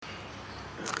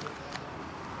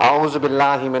أعوذ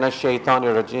بالله من الشيطان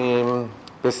الرجيم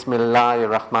بسم الله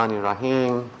الرحمن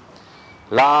الرحيم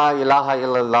لا إله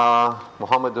إلا الله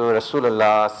محمد رسول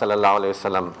الله صلى الله عليه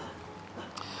وسلم.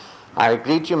 I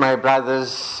greet you, my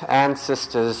brothers and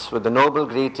sisters, with the noble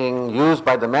greeting used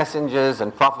by the messengers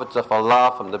and prophets of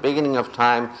Allah from the beginning of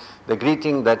time, the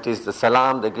greeting that is the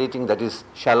salam, the greeting that is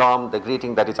shalom, the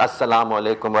greeting that is assalamu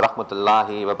alaikum wa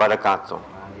rahmatullahi wa barakatuh.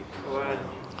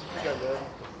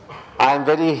 I am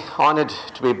very honored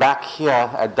to be back here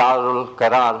at Darul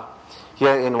Qarar,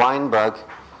 here in Weinberg,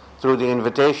 through the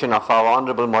invitation of our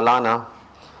Honorable Maulana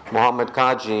Muhammad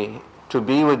Qaji, to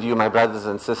be with you, my brothers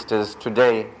and sisters,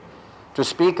 today, to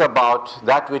speak about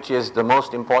that which is the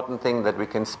most important thing that we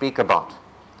can speak about.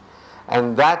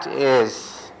 And that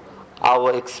is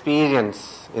our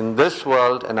experience in this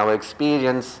world and our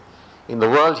experience in the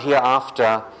world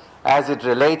hereafter as it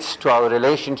relates to our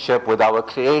relationship with our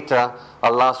Creator,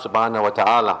 Allah subhanahu wa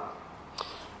ta'ala.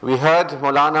 We heard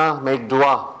Maulana make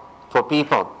dua for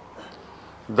people,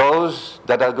 those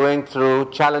that are going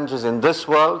through challenges in this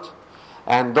world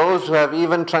and those who have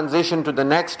even transitioned to the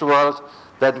next world,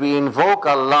 that we invoke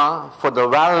Allah for the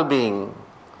well-being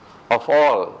of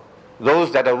all,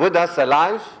 those that are with us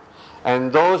alive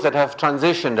and those that have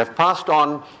transitioned, have passed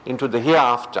on into the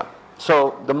hereafter.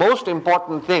 So the most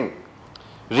important thing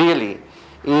really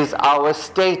is our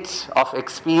state of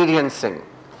experiencing,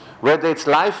 whether it's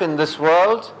life in this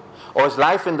world or it's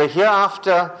life in the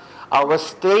hereafter. Our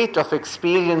state of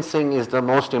experiencing is the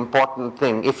most important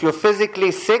thing. If you're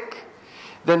physically sick,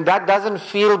 then that doesn't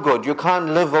feel good. You can't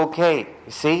live okay,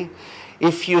 you see.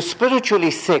 If you're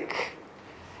spiritually sick,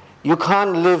 you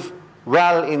can't live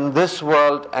well in this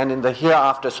world and in the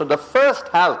hereafter. So the first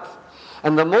health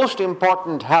and the most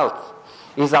important health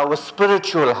is our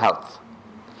spiritual health.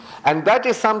 And that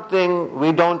is something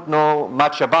we don't know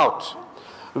much about.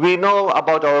 We know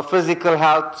about our physical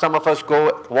health. Some of us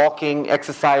go walking,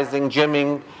 exercising,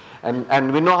 gymming,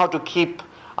 and we know how to keep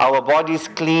our bodies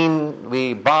clean.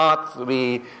 We bath,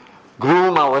 we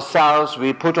groom ourselves,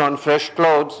 we put on fresh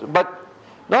clothes. But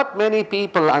not many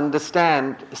people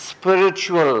understand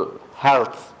spiritual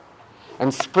health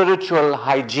and spiritual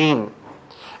hygiene.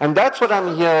 And that's what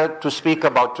I'm here to speak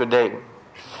about today.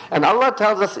 And Allah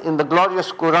tells us in the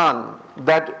glorious Quran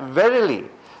that verily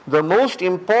the most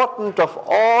important of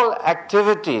all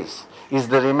activities is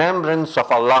the remembrance of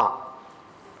Allah.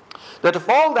 That of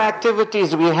all the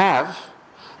activities we have,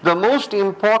 the most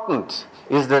important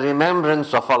is the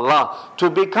remembrance of Allah, to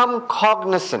become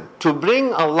cognizant, to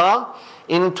bring Allah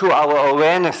into our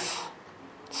awareness.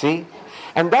 See?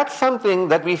 And that's something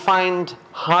that we find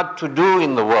hard to do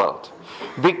in the world,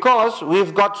 because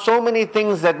we've got so many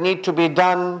things that need to be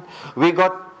done. We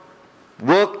got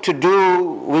work to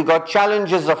do, we got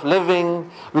challenges of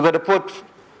living, we got to put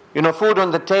food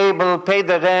on the table, pay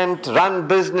the rent, run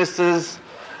businesses.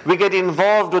 We get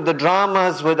involved with the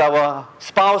dramas with our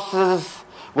spouses,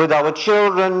 with our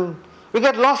children. We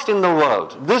get lost in the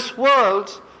world. This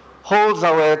world holds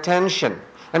our attention.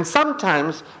 And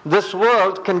sometimes this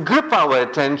world can grip our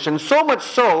attention, so much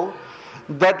so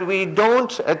that we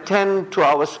don't attend to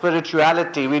our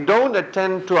spirituality, we don't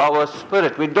attend to our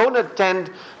spirit, we don't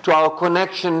attend to our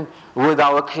connection with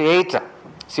our Creator.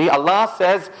 See, Allah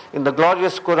says in the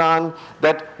glorious Quran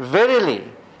that verily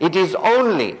it is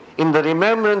only in the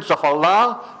remembrance of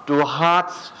Allah do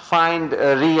hearts find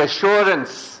a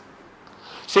reassurance.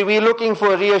 See, we're looking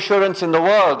for reassurance in the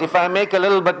world. If I make a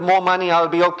little bit more money, I'll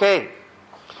be okay.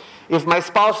 If my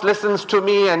spouse listens to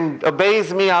me and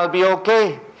obeys me, I'll be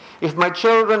okay. If my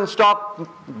children stop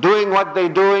doing what they're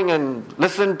doing and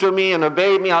listen to me and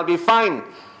obey me, I'll be fine.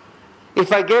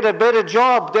 If I get a better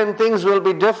job, then things will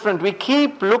be different. We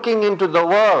keep looking into the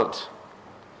world,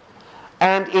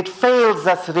 and it fails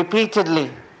us repeatedly,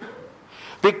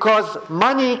 because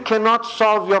money cannot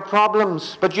solve your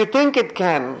problems, but you think it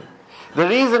can. The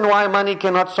reason why money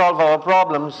cannot solve our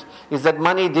problems is that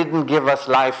money didn't give us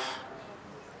life.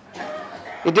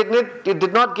 It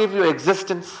did not give you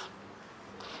existence.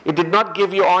 It did not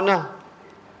give you honor.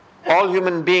 All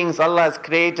human beings Allah has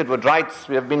created with rights.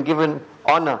 We have been given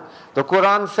honor. The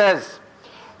Quran says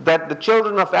that the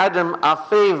children of Adam are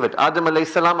favored. Adam alayhi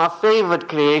salam are favored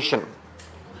creation.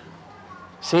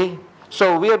 See?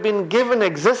 So we have been given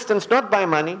existence not by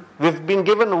money. We've been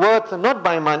given worth not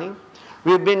by money.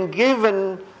 We've been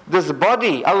given this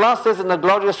body. Allah says in the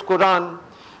glorious Quran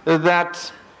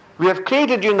that we have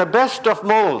created you in the best of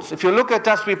molds. If you look at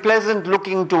us, we're pleasant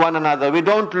looking to one another. We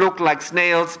don't look like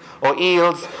snails or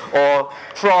eels or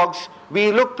frogs.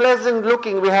 We look pleasant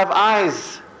looking. We have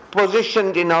eyes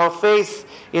positioned in our face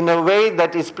in a way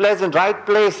that is pleasant, right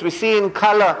place. We see in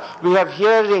color. We have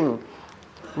hearing.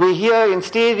 We hear in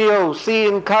stereo, see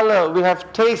in color, we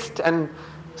have taste and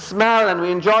smell, and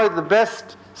we enjoy the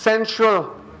best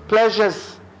sensual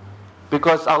pleasures,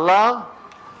 because Allah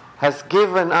has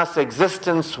given us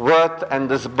existence, worth, and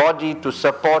this body to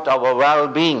support our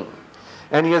well-being.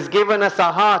 And He has given us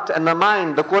a heart and a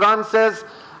mind. The Quran says,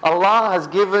 Allah has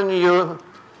given you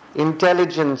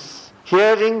intelligence,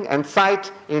 hearing and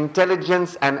sight,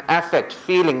 intelligence and affect,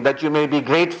 feeling, that you may be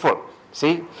grateful.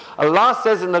 See, Allah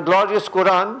says in the glorious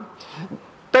Quran,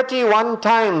 31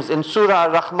 times in Surah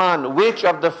Ar-Rahman, which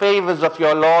of the favors of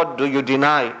your Lord do you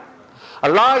deny?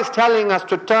 Allah is telling us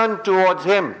to turn towards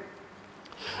Him.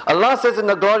 Allah says in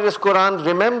the glorious Quran,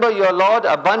 remember your Lord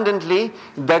abundantly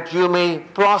that you may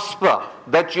prosper,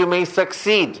 that you may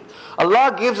succeed.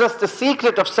 Allah gives us the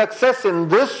secret of success in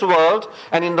this world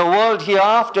and in the world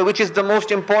hereafter, which is the most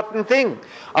important thing.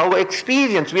 Our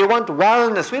experience, we want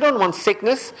wellness, we don't want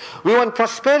sickness, we want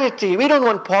prosperity, we don't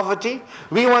want poverty,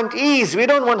 we want ease, we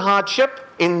don't want hardship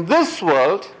in this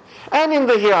world and in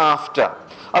the hereafter.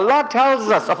 Allah tells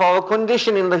us of our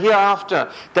condition in the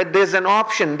hereafter, that there's an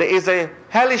option, there is a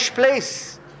hellish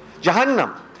place,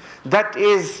 Jahannam, that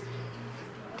is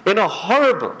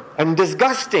horrible and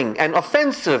disgusting and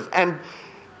offensive and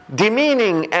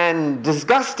demeaning and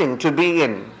disgusting to be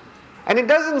in. And it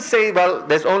doesn't say, well,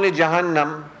 there's only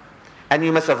Jahannam and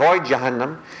you must avoid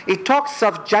Jahannam. It talks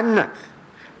of Jannah,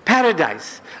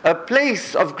 paradise, a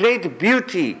place of great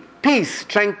beauty, peace,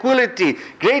 tranquility,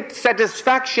 great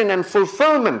satisfaction and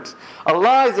fulfillment.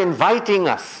 Allah is inviting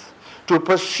us to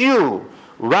pursue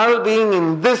well-being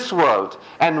in this world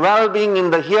and well-being in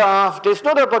the hereafter. It's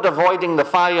not about avoiding the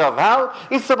fire of hell.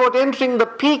 It's about entering the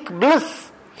peak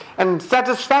bliss and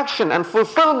satisfaction and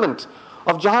fulfillment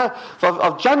of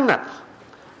Jannah.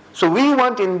 So we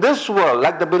want in this world,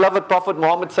 like the beloved Prophet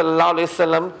Muhammad sallallahu alaihi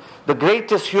wasallam, the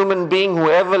greatest human being who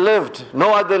ever lived,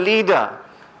 no other leader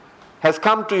has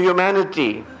come to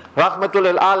humanity,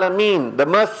 Rahmatul Alameen, the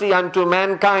mercy unto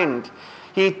mankind.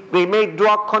 We made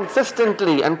dua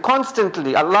consistently and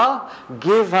constantly. Allah,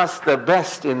 give us the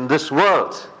best in this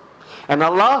world. And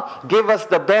Allah, give us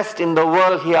the best in the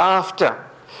world hereafter.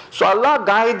 So Allah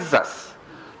guides us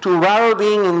to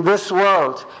well-being in this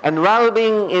world and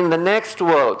well-being in the next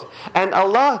world. And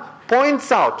Allah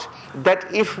points out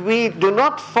that if we do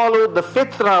not follow the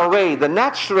fitra way, the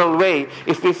natural way,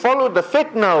 if we follow the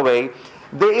fitna way,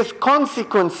 there is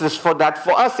consequences for that,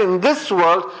 for us in this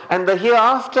world and the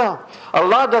hereafter.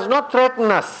 Allah does not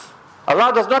threaten us.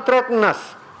 Allah does not threaten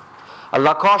us.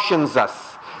 Allah cautions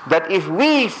us that if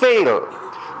we fail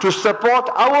to support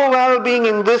our well-being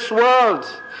in this world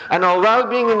and our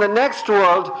well-being in the next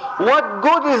world, what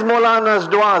good is Maulana's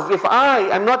du'as if I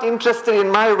am not interested in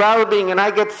my well-being and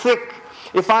I get sick?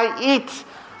 If I eat,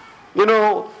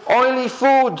 oily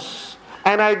foods,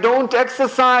 and I don't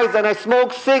exercise, and I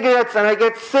smoke cigarettes, and I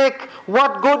get sick,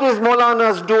 what good is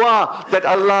Maulana's dua that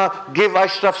Allah give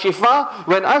Ashraf Shifa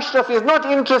when Ashraf is not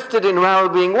interested in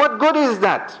well-being? What good is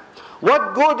that?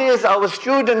 What good is our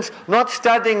students not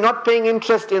studying, not paying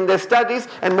interest in their studies,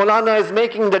 and Maulana is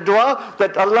making the dua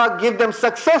that Allah give them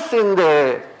success in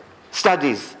their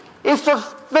studies? It's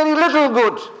of very little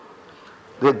good.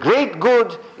 The great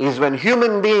good is when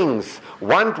human beings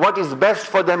want what is best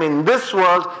for them in this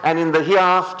world and in the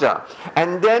hereafter,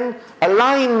 and then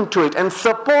align to it and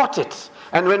support it.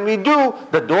 And when we do,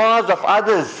 the du'as of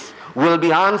others will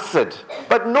be answered.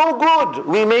 But no good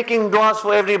we making du'as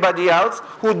for everybody else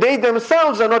who they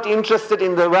themselves are not interested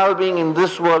in their well-being in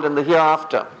this world and the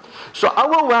hereafter. So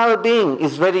our well-being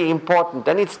is very important,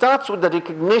 and it starts with the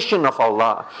recognition of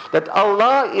Allah, that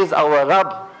Allah is our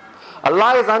Rabb.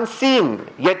 Allah is unseen,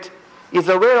 yet is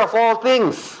aware of all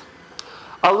things.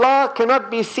 Allah cannot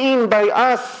be seen by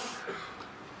us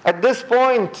at this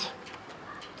point,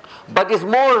 but is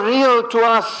more real to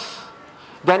us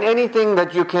than anything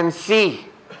that you can see.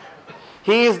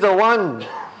 He is the one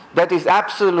that is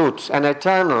absolute and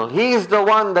eternal. He is the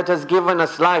one that has given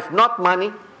us life, not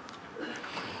money,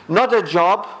 not a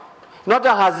job, not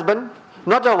a husband,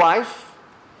 not a wife.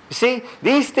 You see,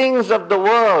 these things of the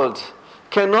world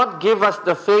cannot give us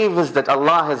the favors that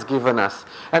Allah has given us.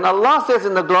 And Allah says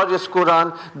in the glorious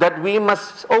Quran that we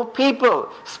must, people,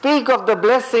 speak of the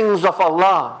blessings of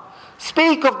Allah.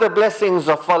 Speak of the blessings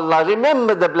of Allah.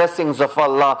 Remember the blessings of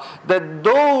Allah. That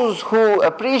those who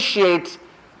appreciate,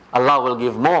 Allah will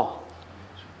give more.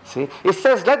 See, it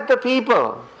says, let the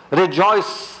people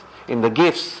rejoice in the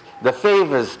gifts, the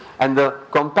favors, and the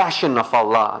compassion of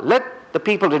Allah. Let the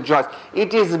people rejoice.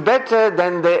 It is better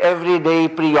than the everyday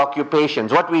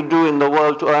preoccupations. What we do in the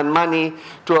world to earn money,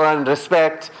 to earn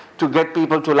respect, to get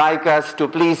people to like us, to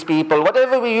please people.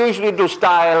 Whatever we usually do,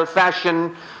 style,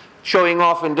 fashion, showing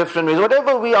off in different ways,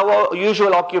 whatever our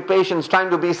usual occupations, trying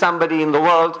to be somebody in the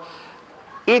world,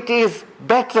 it is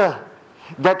better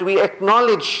that we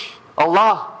acknowledge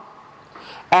Allah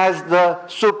as the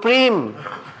supreme,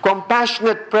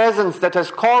 compassionate presence that has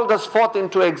called us forth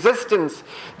into existence,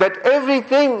 that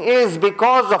everything is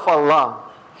because of Allah,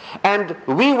 and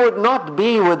we would not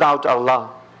be without Allah.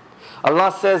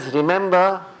 Allah says,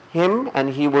 remember Him and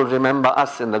He will remember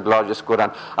us in the glorious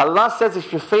Quran. Allah says,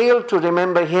 if you fail to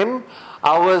remember Him,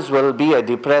 ours will be a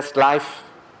depressed life.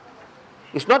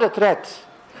 It's not a threat,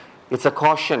 it's a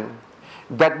caution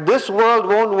that this world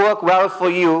won't work well for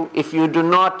you if you do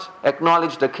not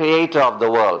acknowledge the Creator of the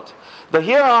world. The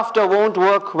hereafter won't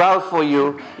work well for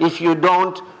you if you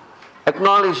don't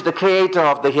acknowledge the Creator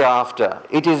of the hereafter.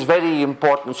 It is very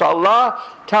important. So Allah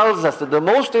tells us that the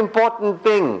most important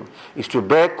thing is to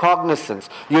bear cognizance.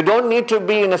 You don't need to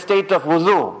be in a state of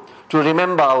wudu to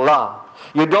remember Allah.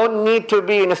 You don't need to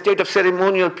be in a state of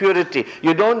ceremonial purity.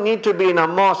 You don't need to be in a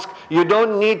mosque. You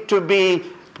don't need to be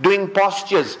doing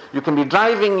postures. You can be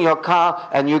driving your car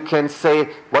and you can say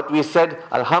what we said,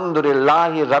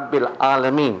 Alhamdulillahi Rabbil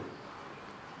Alameen.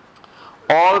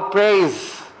 All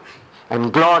praise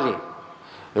and glory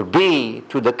be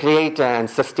to the Creator and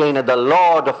Sustainer, the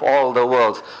Lord of all the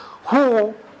worlds,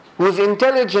 whose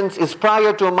intelligence is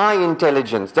prior to my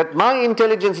intelligence, that my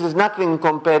intelligence is nothing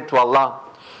compared to Allah.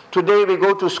 Today we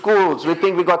go to schools, we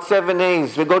think we got 7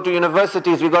 A's, we go to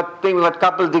universities, we got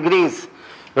couple degrees,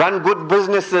 run good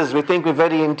businesses, we think we're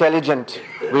very intelligent.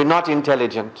 We're not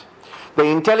intelligent. The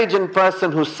intelligent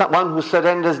person is one who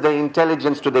surrenders their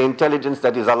intelligence to the intelligence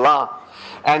that is Allah.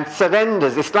 And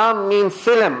surrenders. Islam means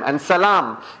silam and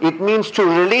salam. It means to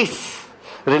release.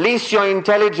 Release your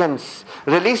intelligence.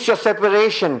 Release your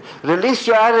separation. Release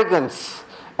your arrogance.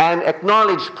 And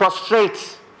acknowledge,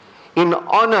 prostrate in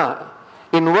honor,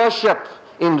 in worship,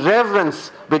 in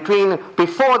reverence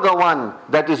before the one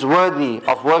that is worthy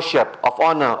of worship, of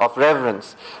honor, of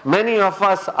reverence. Many of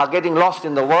us are getting lost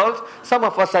in the world. Some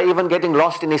of us are even getting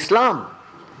lost in Islam.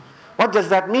 What does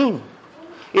that mean?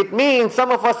 It means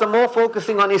some of us are more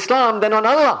focusing on Islam than on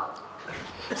Allah.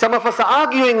 Some of us are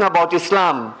arguing about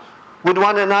Islam with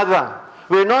one another.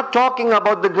 We're not talking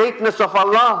about the greatness of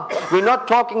Allah. We're not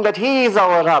talking that He is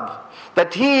our Rabb,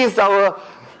 that He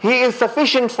is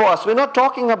sufficient for us. We're not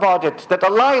talking about it, that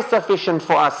Allah is sufficient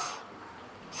for us.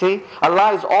 See,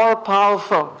 Allah is all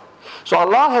powerful. So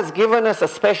Allah has given us a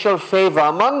special favor.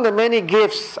 Among the many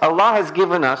gifts Allah has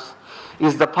given us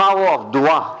is the power of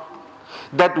dua.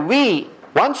 That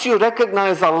once you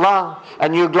recognize Allah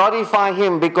and you glorify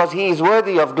Him because He is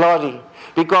worthy of glory,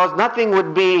 because nothing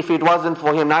would be if it wasn't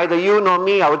for Him. Neither you nor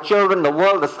me, our children, the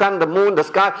world, the sun, the moon, the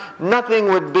sky, nothing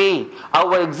would be.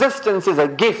 Our existence is a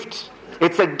gift.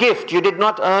 It's a gift. You did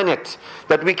not earn it.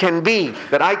 That we can be,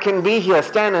 that I can be here,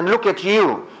 stand and look at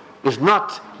you, is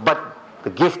not but the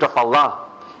gift of Allah.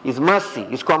 His mercy,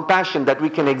 His compassion that we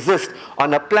can exist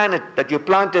on a planet, that you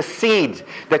plant a seed,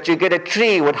 that you get a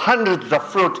tree with hundreds of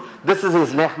fruit. This is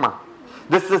His ni'mah.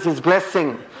 This is His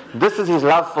blessing. This is His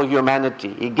love for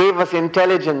humanity. He gave us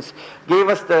intelligence, gave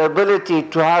us the ability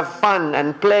to have fun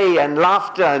and play and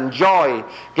laughter and joy,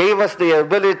 gave us the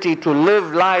ability to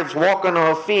live lives, walk on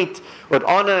our feet with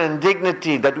honor and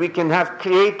dignity, that we can have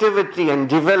creativity and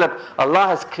develop. Allah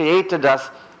has created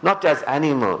us not as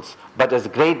animals, but as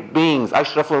great beings,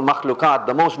 Ashraful Makhlukat,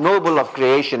 the most noble of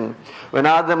creation. When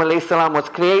Adam alayhi salam was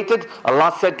created,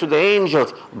 Allah said to the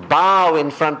angels, bow in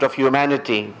front of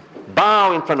humanity.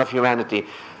 Bow in front of humanity.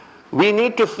 We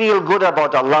need to feel good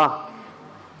about Allah.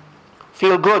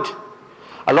 Feel good.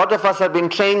 A lot of us have been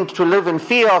trained to live in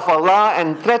fear of Allah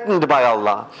and threatened by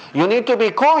Allah. You need to be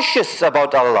cautious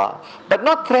about Allah, but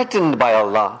not threatened by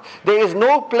Allah. There is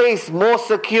no place more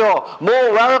secure,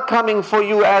 more welcoming for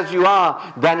you as you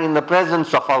are than in the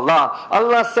presence of Allah.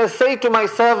 Allah says, say to my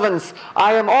servants,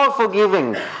 I am all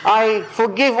forgiving. I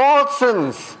forgive all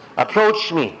sins.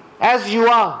 Approach me as you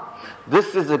are.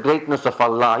 This is the greatness of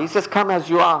Allah. He says, come as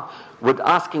you are, with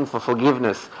asking for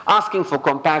forgiveness, asking for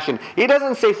compassion. He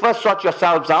doesn't say, first sort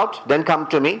yourselves out, then come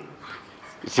to me.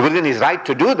 It's within His right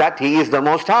to do that. He is the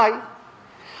Most High.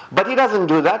 But He doesn't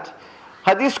do that.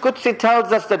 Hadith Qudsi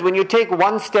tells us that when you take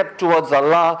one step towards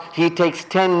Allah, He takes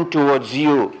 10 towards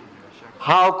you.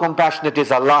 How compassionate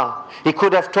is Allah? He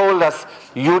could have told us,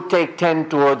 you take 10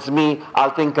 towards me,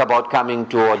 I'll think about coming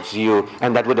towards you.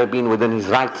 And that would have been within His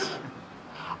rights.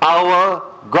 Our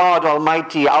God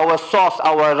Almighty, our source,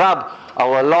 our Rabb,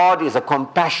 Our Lord is a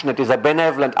compassionate, is a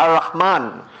benevolent,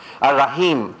 Ar-Rahman,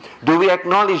 Ar-Rahim. Do we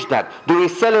acknowledge that? Do we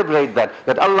celebrate that?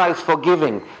 That Allah is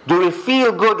forgiving? Do we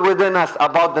feel good within us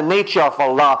about the nature of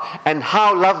Allah and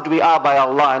how loved we are by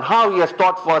Allah and how He has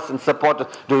taught for us and supported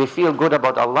us? Do we feel good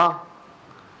about Allah?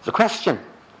 It's a question.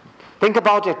 Think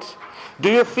about it. Do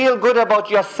you feel good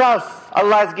about yourself?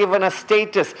 Allah has given us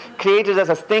status, created us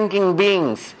as thinking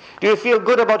beings. Do you feel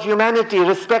good about humanity,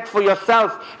 respect for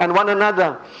yourself and one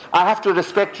another? I have to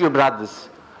respect you, brothers.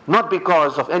 Not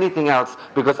because of anything else,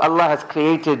 because Allah has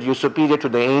created you superior to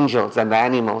the angels and the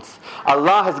animals.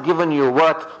 Allah has given you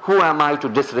worth. Who am I to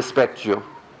disrespect you?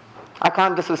 I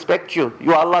can't disrespect you.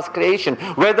 You are Allah's creation.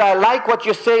 Whether I like what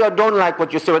you say or don't like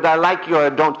what you say, whether I like you or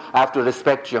don't, I have to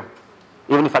respect you,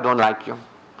 even if I don't like you.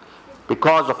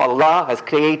 Because of Allah has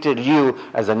created you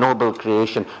as a noble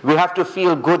creation. We have to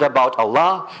feel good about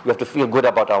Allah. We have to feel good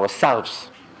about ourselves.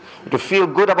 We have to feel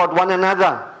good about one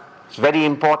another. It's very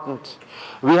important.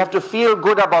 We have to feel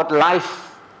good about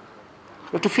life.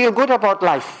 We have to feel good about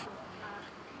life.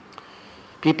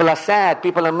 People are sad.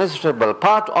 People are miserable.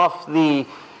 Part of the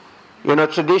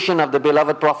tradition of the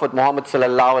beloved Prophet Muhammad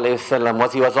sallallahu alaihi wasallam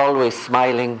was he was always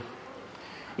smiling.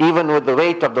 Even with the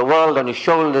weight of the world on his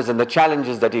shoulders and the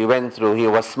challenges that he went through, he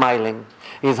was smiling.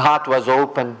 His heart was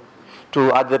open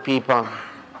to other people.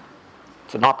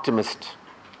 It's an optimist.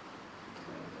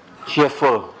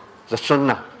 Cheerful. The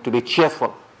sunnah, to be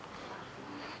cheerful.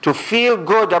 To feel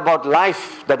good about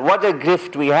life, that what a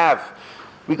gift we have.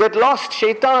 We get lost.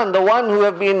 Shaitan, the one who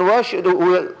have been worshipped,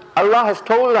 Allah has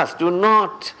told us, do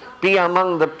not be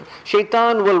among the...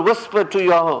 Shaitan will whisper to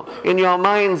you in your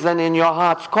minds and in your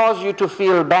hearts, cause you to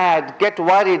feel bad, get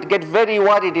worried, get very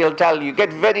worried, he'll tell you,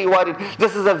 get very worried.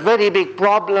 This is a very big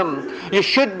problem. You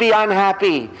should be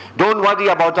unhappy. Don't worry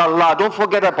about Allah. Don't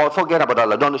forget about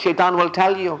Allah. Shaitan will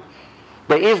tell you.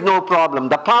 There is no problem.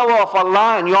 The power of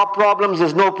Allah and your problems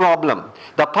is no problem.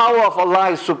 The power of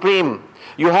Allah is supreme.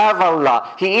 You have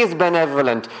Allah. He is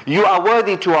benevolent. You are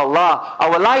worthy to Allah.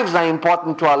 Our lives are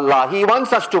important to Allah. He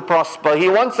wants us to prosper. He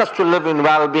wants us to live in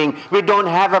well-being. We don't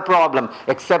have a problem,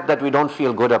 except that we don't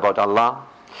feel good about Allah.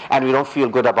 And we don't feel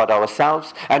good about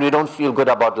ourselves. And we don't feel good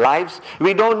about lives.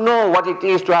 We don't know what it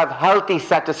is to have healthy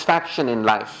satisfaction in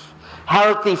life.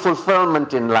 Healthy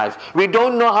fulfillment in life. We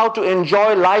don't know how to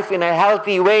enjoy life in a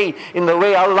healthy way, in the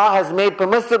way Allah has made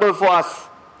permissible for us.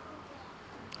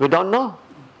 We don't know.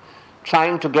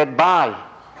 Trying to get by.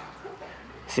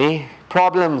 See,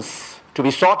 problems to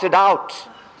be sorted out.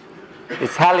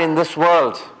 It's hell in this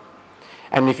world.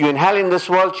 And if you're in hell in this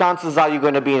world, chances are you're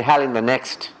going to be in hell in the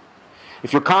next.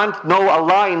 If you can't know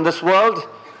Allah in this world,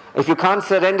 if you can't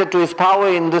surrender to His power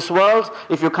in this world,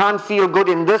 if you can't feel good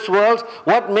in this world,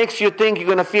 what makes you think you're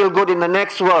going to feel good in the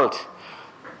next world?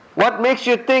 What makes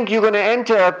you think you're going to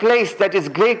enter a place that is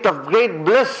great of great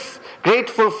bliss, great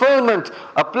fulfillment,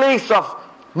 a place of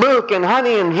milk and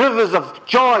honey and rivers of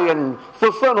joy and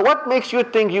fulfillment? What makes you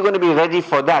think you're going to be ready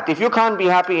for that? If you can't be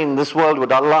happy in this world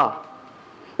with Allah,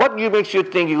 what makes you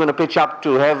think you're going to pitch up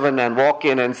to heaven and walk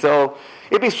in and so?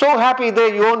 You'll be so happy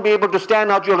there you won't be able to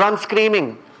stand out, you'll run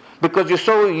screaming. Because you're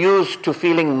so used to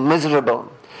feeling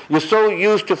miserable. You're so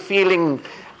used to feeling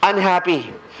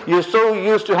unhappy. You're so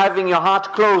used to having your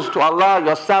heart closed to Allah,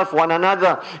 yourself, one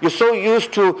another. You're so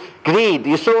used to greed.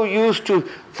 You're so used to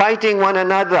fighting one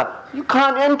another. You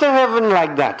can't enter heaven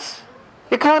like that.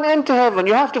 You can't enter heaven.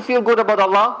 You have to feel good about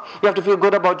Allah. You have to feel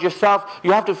good about yourself.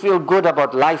 You have to feel good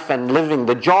about life and living.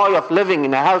 The joy of living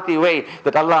in a healthy way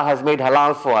that Allah has made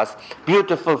halal for us.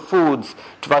 Beautiful foods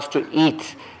for us to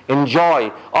eat.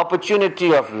 Enjoy,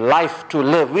 opportunity of life to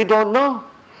live. We don't know.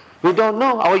 We don't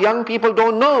know. Our young people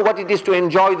don't know what it is to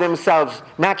enjoy themselves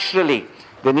naturally.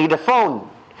 They need a phone.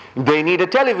 They need a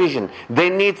television. They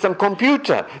need some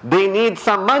computer. They need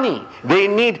some money.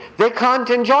 They can't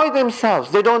enjoy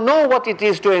themselves. They don't know what it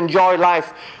is to enjoy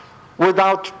life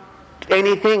without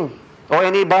anything or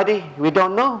anybody. We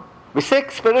don't know. We're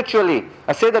sick spiritually.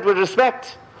 I say that with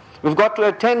respect. We've got to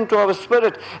attend to our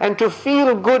spirit and to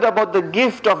feel good about the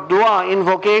gift of dua,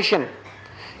 invocation.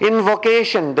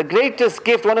 Invocation, the greatest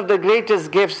gift, one of the greatest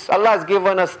gifts. Allah has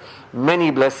given us many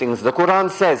blessings. The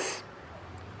Quran says,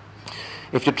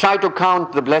 if you try to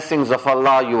count the blessings of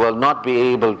Allah, you will not be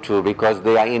able to, because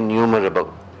they are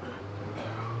innumerable.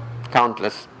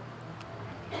 Countless.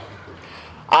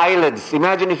 Eyelids.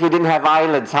 Imagine if you didn't have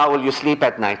eyelids, how will you sleep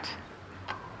at night?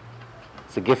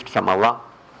 It's a gift from Allah.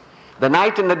 The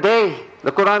night and the day,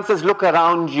 the Quran says, look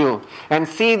around you and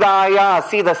see the ayah,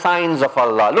 see the signs of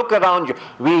Allah. Look around you.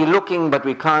 We're looking, but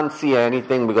we can't see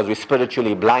anything because we're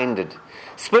spiritually blinded.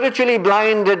 Spiritually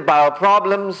blinded by our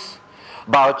problems,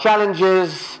 by our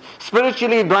challenges,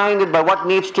 spiritually blinded by what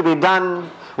needs to be done,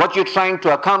 what you're trying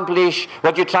to accomplish,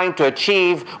 what you're trying to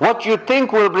achieve, what you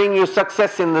think will bring you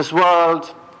success in this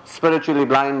world, spiritually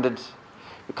blinded.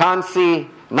 You can't see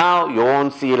now, you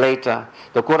won't see later.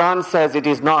 The Quran says it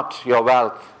is not your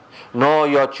wealth, nor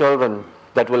your children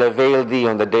that will avail thee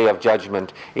on the day of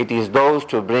judgment. It is those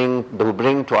who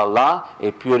bring to Allah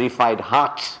a purified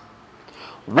heart.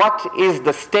 What is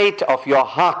the state of your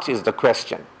heart is the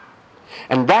question.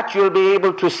 And that you'll be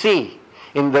able to see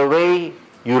in the way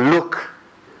you look.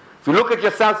 If you look at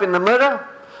yourself in the mirror,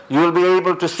 you will be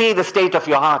able to see the state of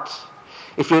your heart.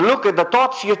 If you look at the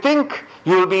thoughts you think,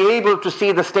 you will be able to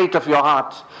see the state of your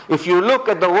heart. If you look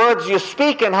at the words you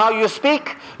speak and how you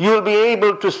speak, you will be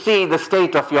able to see the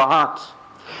state of your heart.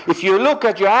 If you look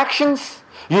at your actions,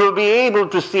 you will be able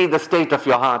to see the state of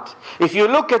your heart. If you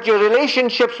look at your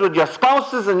relationships with your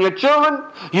spouses and your children,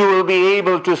 you will be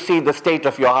able to see the state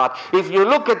of your heart. If you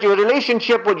look at your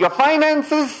relationship with your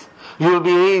finances, you will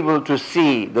be able to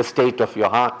see the state of your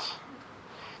heart.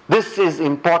 This is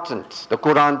important. The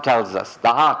Quran tells us,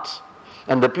 the heart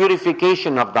and the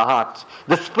purification of the heart.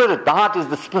 The spirit, the heart is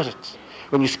the spirit.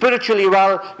 When you're spiritually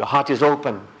well, your heart is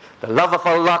open. The love of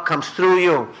Allah comes through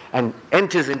you and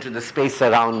enters into the space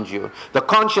around you. The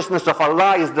consciousness of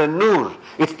Allah is the nur.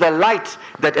 It's the light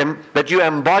that you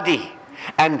embody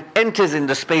and enters in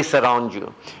the space around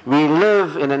you. We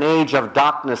live in an age of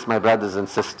darkness, my brothers and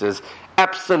sisters.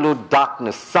 Absolute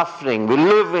darkness, suffering. We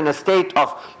live in a state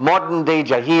of modern day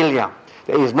jahiliyyah.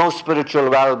 There is no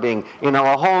spiritual well-being. In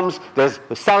our homes, there's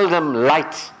seldom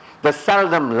light. There's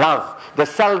seldom love. There's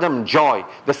seldom joy.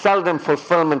 There's seldom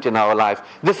fulfillment in our life.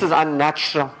 This is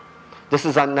unnatural. This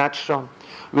is unnatural.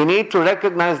 We need to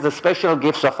recognize the special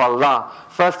gifts of Allah.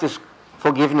 First is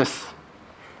forgiveness.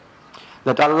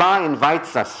 That Allah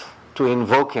invites us to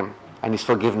invoke Him and His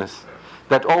forgiveness.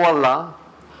 That, oh Allah,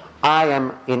 I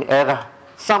am in error.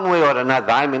 Some way or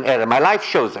another, I'm in error. My life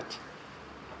shows it.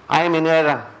 I am in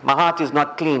error. My heart is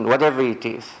not clean, whatever it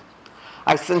is.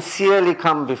 I sincerely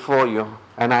come before you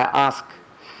and I ask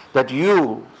that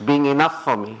you being enough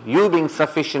for me, you being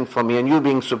sufficient for me, and you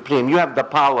being supreme, you have the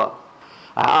power.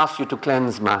 I ask you to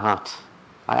cleanse my heart.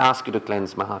 I ask you to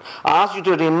cleanse my heart. I ask you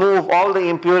to remove all the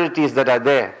impurities that are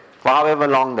there, for however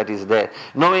long that is there,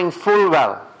 knowing full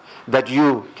well that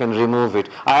you can remove it.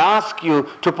 I ask you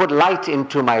to put light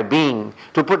into my being,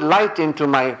 to put light into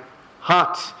my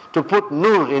heart, to put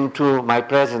nur into my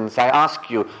presence. I ask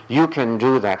you, you can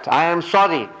do that. I am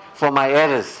sorry for my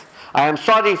errors. I am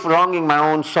sorry for wronging my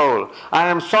own soul. I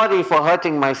am sorry for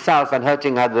hurting myself and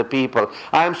hurting other people.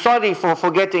 I am sorry for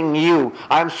forgetting you.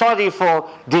 I am sorry for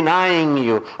denying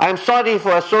you. I am sorry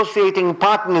for associating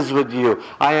partners with you.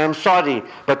 I am sorry.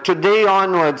 But today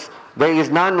onwards, there is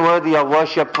none worthy of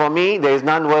worship for me. There is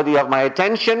none worthy of my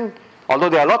attention. Although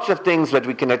there are lots of things that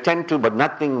we can attend to, but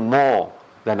nothing more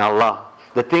than Allah.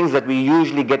 The things that we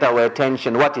usually get our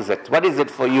attention, what is it? What is it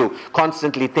for you?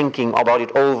 Constantly thinking about it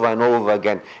over and over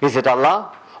again. Is it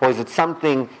Allah? Or is it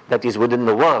something that is within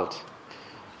the world?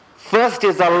 First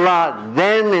is Allah,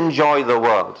 then enjoy the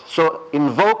world. So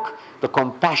invoke the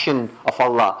compassion of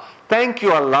Allah. Thank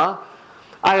you, Allah.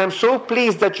 I am so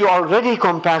pleased that you are already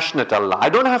compassionate, Allah. I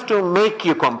don't have to make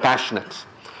you compassionate.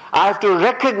 I have to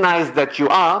recognize that you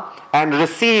are and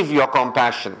receive your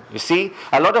compassion. You see,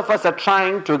 a lot of us are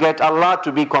trying to get Allah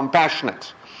to be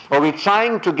compassionate, or we're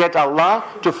trying to get Allah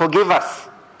to forgive us.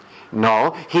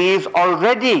 No, He is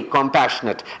already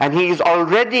compassionate, and He is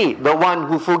already the one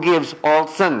who forgives all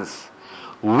sins.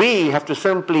 We have to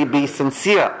simply be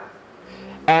sincere,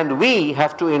 and we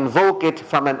have to invoke it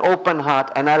from an open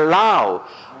heart and allow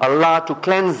Allah to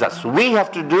cleanse us. We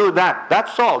have to do that.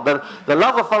 That's all. The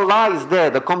love of Allah is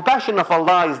there. The compassion of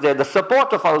Allah is there. The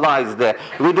support of Allah is there.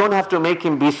 We don't have to make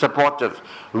Him be supportive.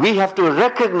 We have to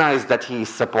recognize that He is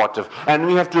supportive, and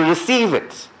we have to receive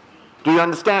it. Do you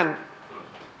understand?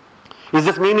 Is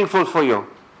this meaningful for you?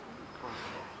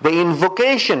 The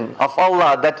invocation of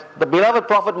Allah that the beloved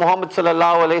Prophet Muhammad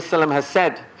ﷺ has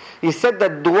said. He said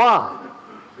that dua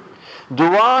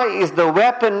is the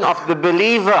weapon of the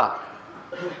believer.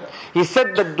 He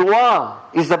said that dua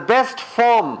is the best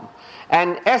form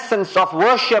and essence of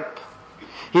worship.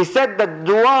 He said that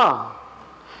dua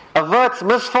averts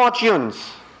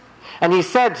misfortunes. And he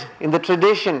said in the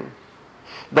tradition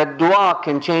that dua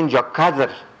can change your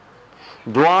qadr.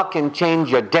 Dua can change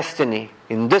your destiny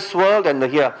in this world and the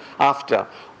hereafter.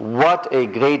 What a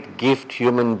great gift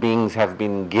human beings have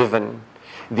been given.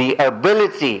 The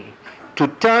ability to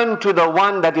turn to the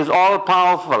one that is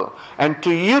all-powerful and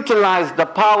to utilize the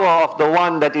power of the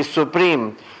one that is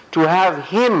supreme, to have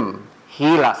Him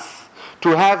heal us, to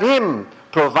have Him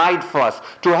provide for us,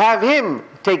 to have Him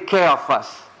take care of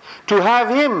us. to have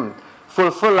Him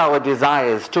fulfill our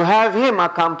desires, to have Him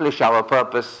accomplish our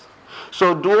purpose.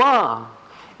 So dua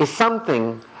is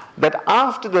something that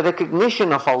after the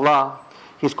recognition of Allah,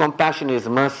 His compassion, His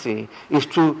mercy, is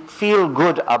to feel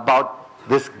good about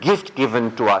this gift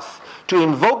given to us, to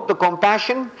invoke the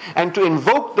compassion and to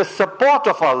invoke the support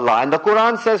of Allah. And the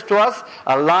Quran says to us,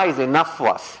 Allah is enough for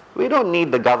us. We don't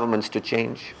need the governments to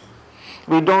change.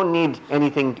 We don't need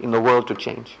anything in the world to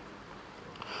change.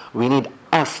 We need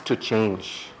us to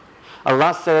change.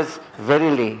 Allah says,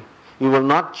 verily, you will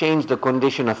not change the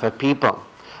condition of a people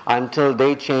until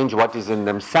they change what is in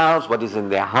themselves, what is in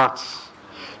their hearts.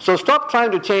 So stop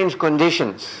trying to change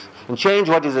conditions and change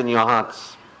what is in your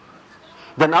hearts.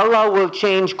 Then Allah will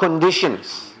change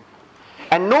conditions.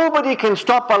 And nobody can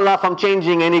stop Allah from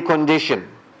changing any condition.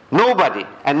 Nobody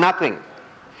and nothing.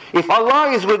 If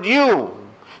Allah is with you,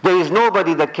 there is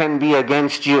nobody that can be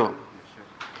against you.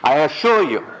 I assure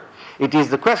you. It is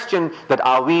the question that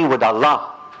are we with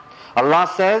Allah?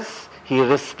 Allah says He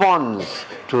responds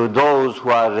to those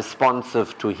who are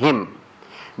responsive to Him.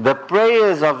 The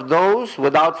prayers of those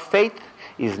without faith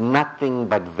is nothing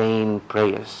but vain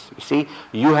prayers. You see,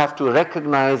 you have to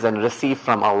recognize and receive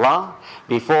from Allah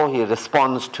before He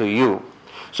responds to you.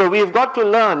 So we've got to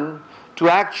learn to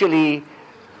actually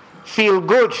feel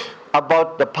good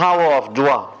about the power of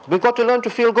dua. We've got to learn to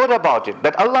feel good about it.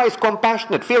 That Allah is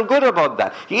compassionate. Feel good about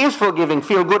that. He is forgiving.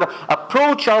 Feel good.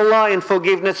 Approach Allah in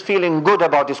forgiveness, feeling good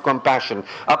about His compassion.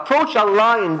 Approach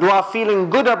Allah in dua, feeling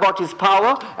good about His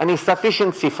power and His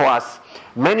sufficiency for us.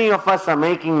 Many of us are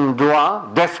making dua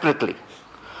desperately.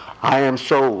 I am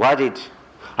so worried.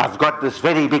 I've got this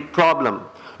very big problem.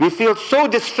 We feel so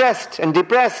distressed and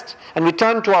depressed and we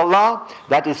turn to Allah.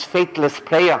 That is faithless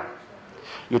prayer.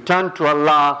 You turn to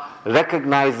Allah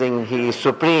recognizing He is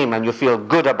supreme and you feel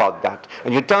good about that.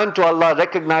 And you turn to Allah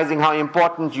recognizing how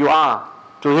important you are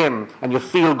to Him and you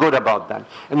feel good about that.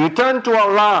 And you turn to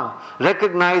Allah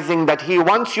recognizing that He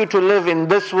wants you to live in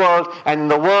this world and in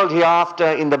the world hereafter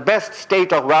in the best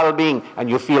state of well-being and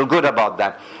you feel good about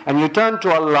that. And you turn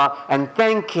to Allah and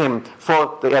thank Him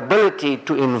for the ability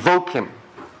to invoke Him.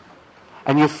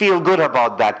 And you feel good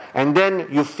about that. And then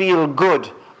you feel good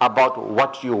about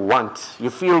what you want. You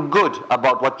feel good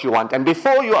about what you want. And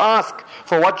before you ask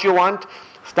for what you want,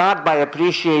 start by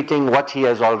appreciating what He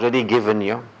has already given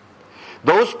you.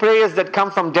 Those prayers that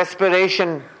come from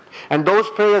desperation and those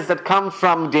prayers that come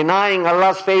from denying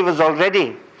Allah's favors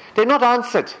already, they're not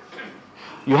answered.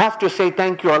 You have to say,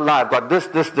 thank you Allah, I've got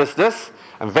this.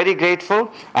 I'm very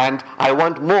grateful and I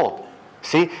want more.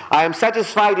 See, I am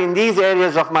satisfied in these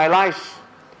areas of my life.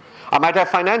 I might have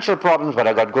financial problems, but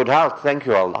I got good health. Thank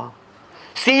you, Allah.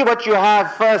 See what you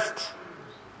have first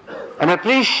and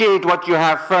appreciate what you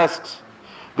have first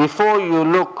before you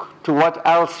look to what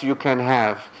else you can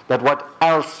have, that what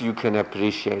else you can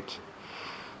appreciate.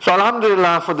 So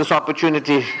Alhamdulillah for this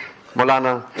opportunity,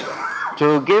 Maulana,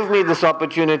 to give me this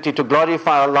opportunity to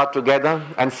glorify Allah together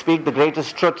and speak the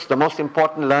greatest truths, the most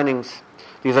important learnings.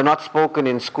 These are not spoken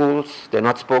in schools, they're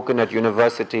not spoken at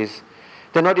universities.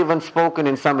 They're not even spoken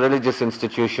in some religious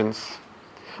institutions.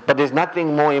 But there's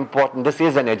nothing more important. This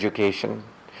is an education.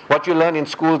 What you learn in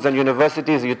schools and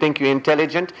universities, you think you're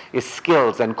intelligent, is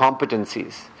skills and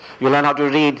competencies. You learn how to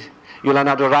read, you learn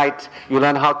how to write, you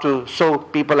learn how to sew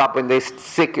people up when they're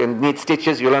sick and need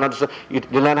stitches, you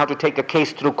learn how to take a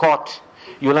case through court.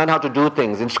 You learn how to do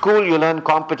things. In school you learn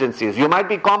competencies. You might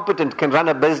be competent, can run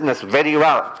a business very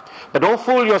well. But don't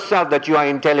fool yourself that you are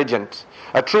intelligent.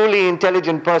 A truly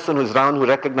intelligent person who's around, who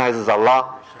recognizes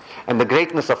Allah and the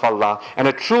greatness of Allah, and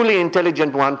a truly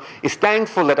intelligent one is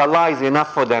thankful that Allah is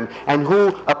enough for them and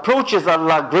who approaches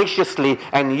Allah graciously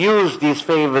and use these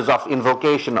favors of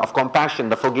invocation, of compassion,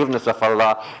 the forgiveness of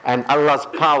Allah and Allah's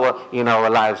power in our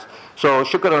lives. So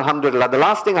shukr alhamdulillah. The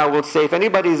last thing I will say, if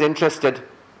anybody is interested,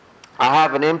 I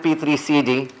have an MP3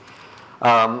 CD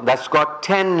that's got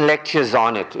 10 lectures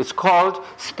on it. It's called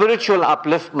Spiritual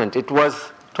Upliftment. It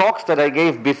was talks that I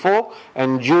gave before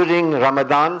and during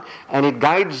Ramadan, and it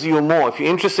guides you more. If you're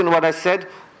interested in what I said,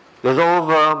 there's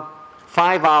over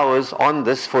 5 hours on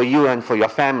this for you and for your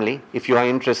family, if you are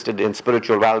interested in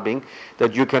spiritual well-being,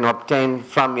 that you can obtain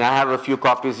from me. I have a few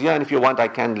copies here, and if you want, I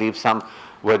can leave some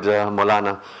with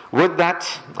Maulana. With that,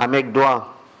 I make dua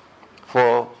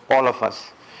for all of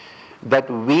us, that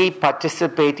we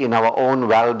participate in our own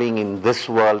well-being in this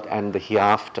world and the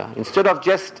hereafter. Instead of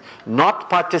just not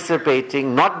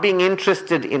participating, not being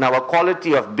interested in our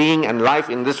quality of being and life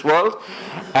in this world,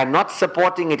 and not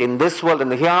supporting it in this world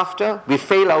and the hereafter, we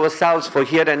fail ourselves for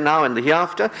here and now and the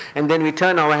hereafter, and then we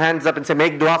turn our hands up and say,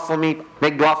 make dua for me,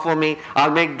 make dua for me,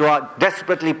 I'll make dua,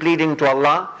 desperately pleading to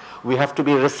Allah. We have to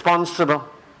be responsible.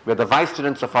 We're the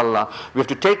vice-students of Allah. We have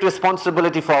to take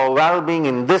responsibility for our well-being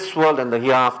in this world and the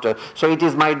hereafter. So it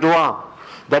is my dua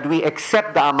that we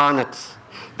accept the amanats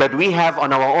that we have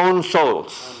on our own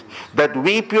souls, that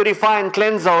we purify and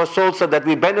cleanse our souls so that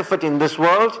we benefit in this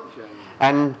world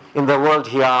and in the world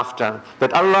hereafter.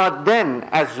 That Allah then,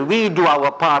 as we do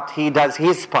our part, He does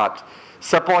His part,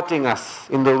 supporting us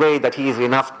in the way that He is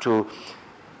enough to,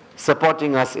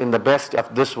 supporting us in the best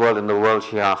of this world and the world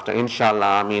hereafter.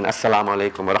 Inshallah, Ameen. Assalamu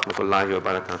alaikum wa rahmatullahi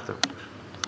wa barakatuh.